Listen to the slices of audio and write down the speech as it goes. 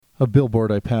A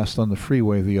billboard I passed on the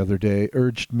freeway the other day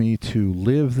urged me to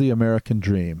live the American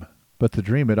dream, but the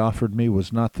dream it offered me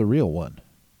was not the real one.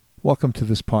 Welcome to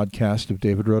this podcast of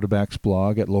David Rodeback's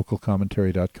blog at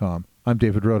localcommentary.com. I'm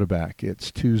David Rodeback.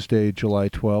 It's Tuesday, July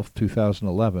 12th,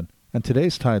 2011, and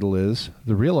today's title is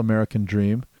The Real American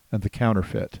Dream and the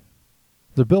Counterfeit.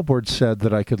 The billboard said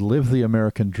that I could live the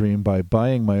American dream by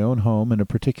buying my own home in a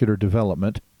particular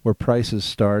development where prices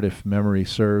start, if memory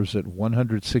serves, at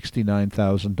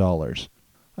 $169,000.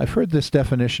 I've heard this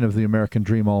definition of the American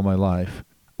dream all my life.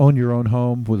 Own your own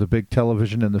home with a big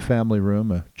television in the family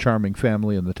room, a charming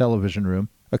family in the television room,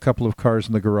 a couple of cars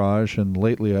in the garage, and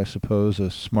lately, I suppose, a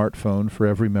smartphone for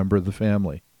every member of the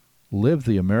family. Live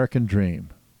the American dream.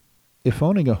 If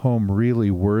owning a home really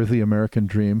were the American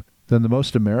dream, then the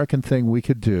most American thing we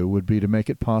could do would be to make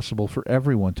it possible for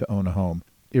everyone to own a home,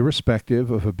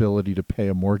 irrespective of ability to pay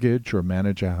a mortgage or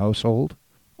manage a household.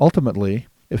 Ultimately,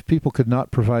 if people could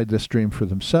not provide this dream for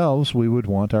themselves, we would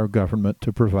want our government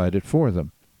to provide it for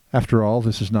them. After all,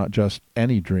 this is not just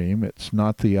any dream. It's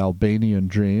not the Albanian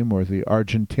dream or the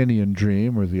Argentinian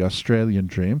dream or the Australian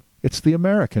dream. It's the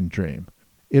American dream.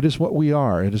 It is what we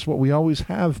are. It is what we always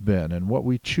have been and what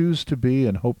we choose to be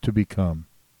and hope to become.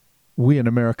 We in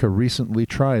America recently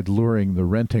tried luring the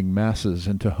renting masses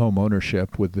into home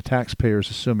ownership, with the taxpayers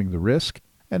assuming the risk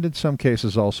and in some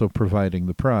cases also providing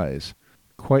the prize.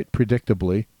 Quite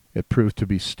predictably, it proved to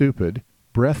be stupid,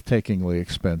 breathtakingly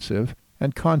expensive,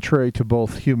 and contrary to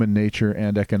both human nature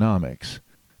and economics.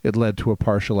 It led to a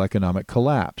partial economic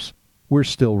collapse. We're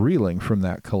still reeling from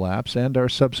that collapse and our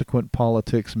subsequent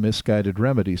politics' misguided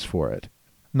remedies for it.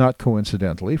 Not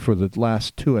coincidentally, for the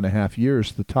last 2.5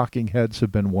 years the talking heads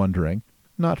have been wondering,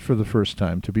 not for the first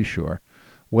time to be sure,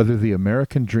 whether the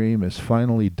American dream is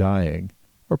finally dying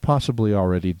or possibly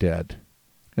already dead.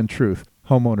 In truth,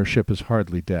 home ownership is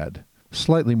hardly dead.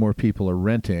 Slightly more people are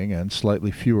renting and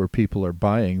slightly fewer people are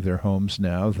buying their homes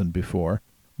now than before,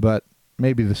 but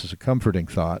maybe this is a comforting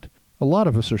thought. A lot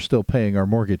of us are still paying our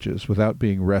mortgages without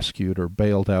being rescued or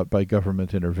bailed out by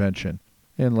government intervention,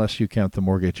 unless you count the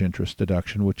mortgage interest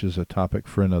deduction, which is a topic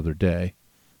for another day.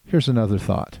 Here's another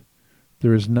thought.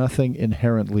 There is nothing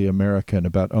inherently American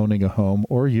about owning a home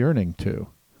or yearning to.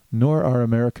 Nor are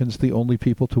Americans the only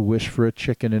people to wish for a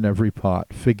chicken in every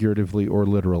pot, figuratively or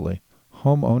literally.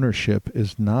 Home ownership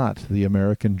is not the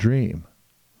American dream.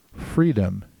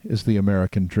 Freedom is the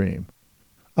American dream.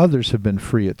 Others have been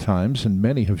free at times, and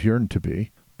many have yearned to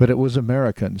be, but it was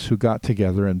Americans who got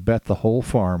together and bet the whole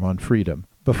farm on freedom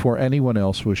before anyone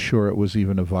else was sure it was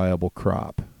even a viable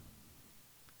crop.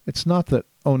 It's not that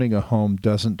owning a home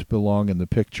doesn't belong in the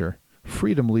picture.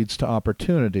 Freedom leads to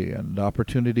opportunity, and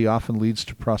opportunity often leads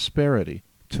to prosperity,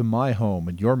 to my home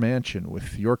and your mansion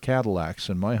with your Cadillacs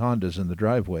and my Hondas in the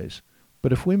driveways.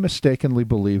 But if we mistakenly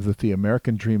believe that the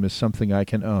American dream is something I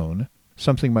can own,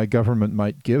 something my government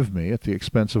might give me at the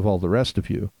expense of all the rest of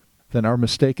you, then our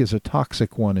mistake is a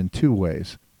toxic one in two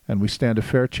ways, and we stand a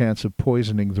fair chance of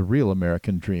poisoning the real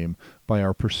American dream by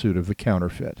our pursuit of the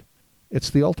counterfeit. It's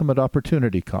the ultimate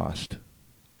opportunity cost.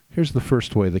 Here's the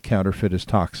first way the counterfeit is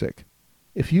toxic.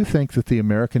 If you think that the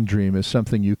American dream is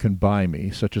something you can buy me,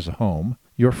 such as a home,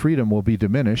 your freedom will be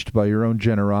diminished by your own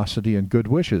generosity and good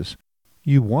wishes.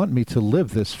 You want me to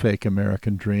live this fake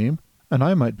American dream, and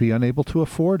I might be unable to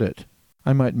afford it.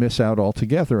 I might miss out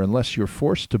altogether unless you're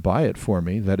forced to buy it for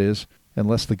me, that is,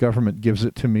 unless the government gives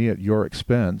it to me at your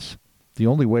expense. The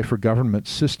only way for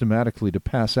governments systematically to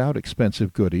pass out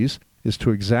expensive goodies is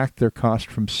to exact their cost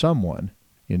from someone,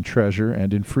 in treasure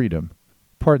and in freedom.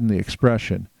 Pardon the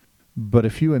expression, but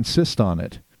if you insist on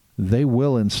it, they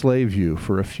will enslave you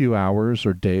for a few hours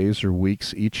or days or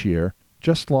weeks each year,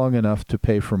 just long enough to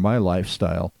pay for my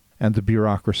lifestyle and the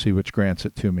bureaucracy which grants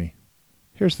it to me.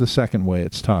 Here's the second way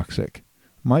it's toxic.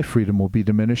 My freedom will be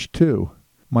diminished too.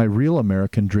 My real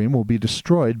American dream will be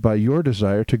destroyed by your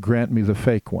desire to grant me the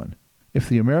fake one. If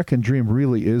the American dream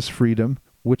really is freedom,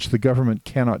 which the government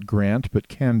cannot grant but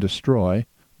can destroy,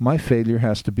 my failure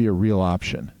has to be a real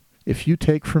option. If you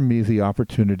take from me the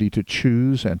opportunity to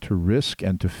choose and to risk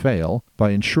and to fail by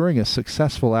ensuring a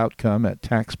successful outcome at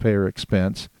taxpayer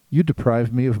expense, you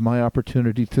deprive me of my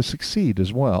opportunity to succeed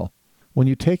as well. When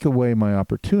you take away my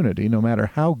opportunity, no matter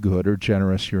how good or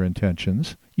generous your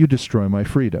intentions, you destroy my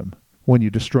freedom. When you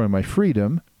destroy my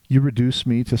freedom, you reduce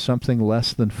me to something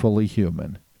less than fully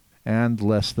human, and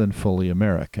less than fully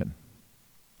American.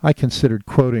 I considered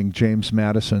quoting James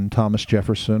Madison, Thomas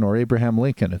Jefferson, or Abraham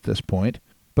Lincoln at this point,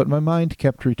 but my mind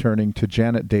kept returning to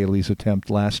Janet Daly's attempt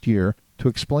last year to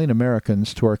explain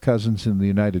Americans to our cousins in the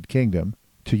United Kingdom,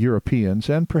 to Europeans,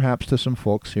 and perhaps to some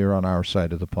folks here on our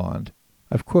side of the pond.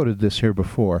 I've quoted this here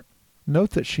before.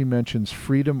 Note that she mentions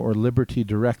freedom or liberty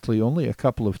directly only a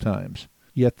couple of times,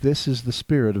 yet this is the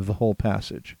spirit of the whole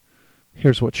passage.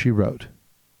 Here's what she wrote.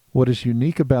 What is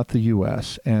unique about the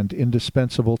U.S., and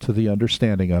indispensable to the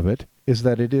understanding of it, is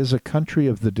that it is a country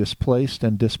of the displaced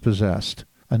and dispossessed,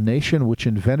 a nation which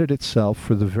invented itself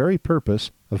for the very purpose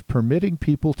of permitting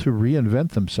people to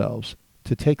reinvent themselves,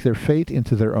 to take their fate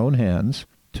into their own hands,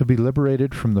 to be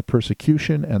liberated from the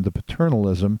persecution and the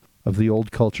paternalism of the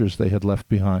old cultures they had left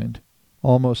behind.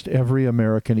 Almost every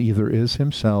American either is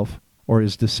himself, or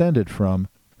is descended from,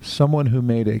 someone who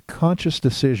made a conscious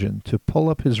decision to pull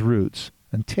up his roots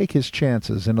and take his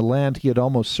chances in a land he had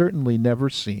almost certainly never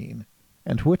seen,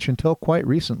 and which until quite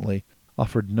recently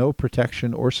offered no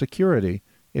protection or security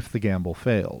if the gamble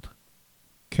failed.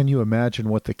 Can you imagine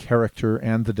what the character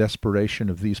and the desperation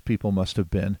of these people must have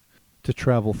been, to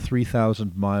travel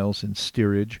 3,000 miles in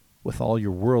steerage with all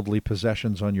your worldly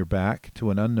possessions on your back to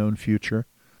an unknown future,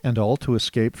 and all to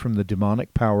escape from the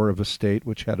demonic power of a state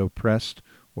which had oppressed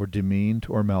or demeaned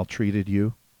or maltreated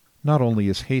you? Not only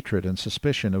is hatred and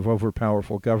suspicion of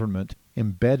overpowerful government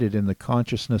embedded in the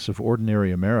consciousness of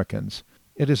ordinary Americans,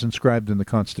 it is inscribed in the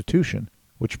Constitution,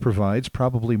 which provides,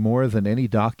 probably more than any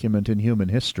document in human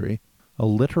history, a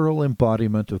literal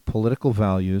embodiment of political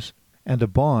values and a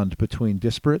bond between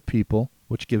disparate people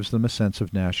which gives them a sense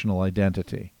of national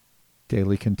identity.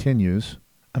 Daly continues,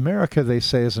 America, they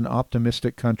say, is an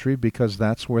optimistic country because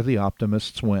that's where the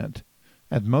optimists went,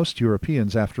 and most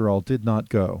Europeans, after all, did not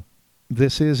go.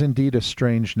 This is indeed a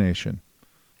strange nation.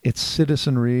 Its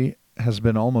citizenry has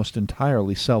been almost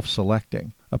entirely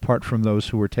self-selecting, apart from those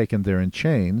who were taken there in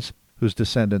chains, whose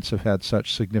descendants have had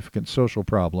such significant social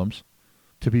problems.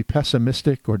 To be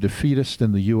pessimistic or defeatist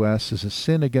in the U.S. is a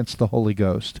sin against the Holy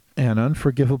Ghost, an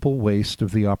unforgivable waste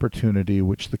of the opportunity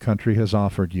which the country has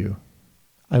offered you.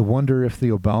 I wonder if the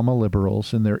Obama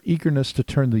liberals, in their eagerness to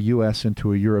turn the U.S.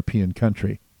 into a European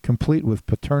country, complete with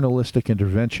paternalistic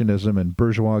interventionism and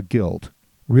bourgeois guilt,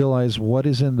 realize what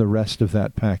is in the rest of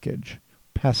that package: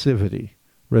 passivity,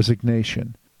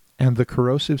 resignation, and the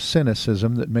corrosive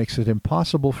cynicism that makes it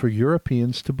impossible for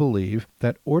Europeans to believe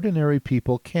that ordinary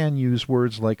people can use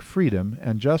words like freedom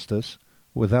and justice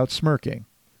without smirking,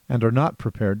 and are not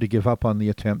prepared to give up on the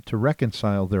attempt to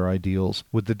reconcile their ideals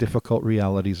with the difficult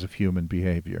realities of human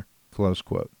behavior. Close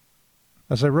quote.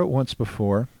 As I wrote once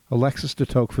before, Alexis de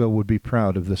Tocqueville would be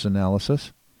proud of this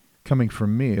analysis. Coming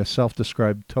from me, a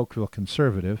self-described Tocqueville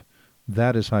conservative,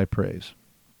 that is high praise.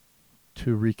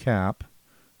 To recap,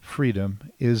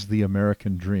 freedom is the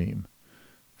American dream.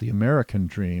 The American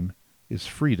dream is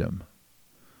freedom.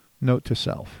 Note to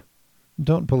self: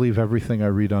 don't believe everything I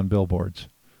read on billboards.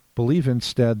 Believe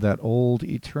instead that old,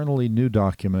 eternally new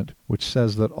document which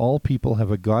says that all people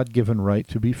have a God-given right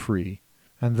to be free,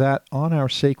 and that, on our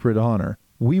sacred honor,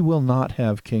 we will not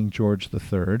have King George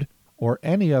III, or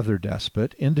any other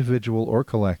despot, individual or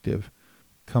collective,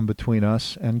 come between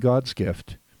us and God's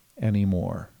gift any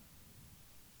more.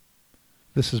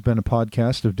 This has been a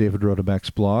podcast of David Rodebeck's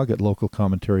blog at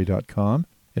localcommentary.com.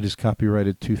 It is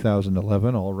copyrighted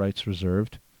 2011, all rights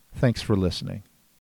reserved. Thanks for listening.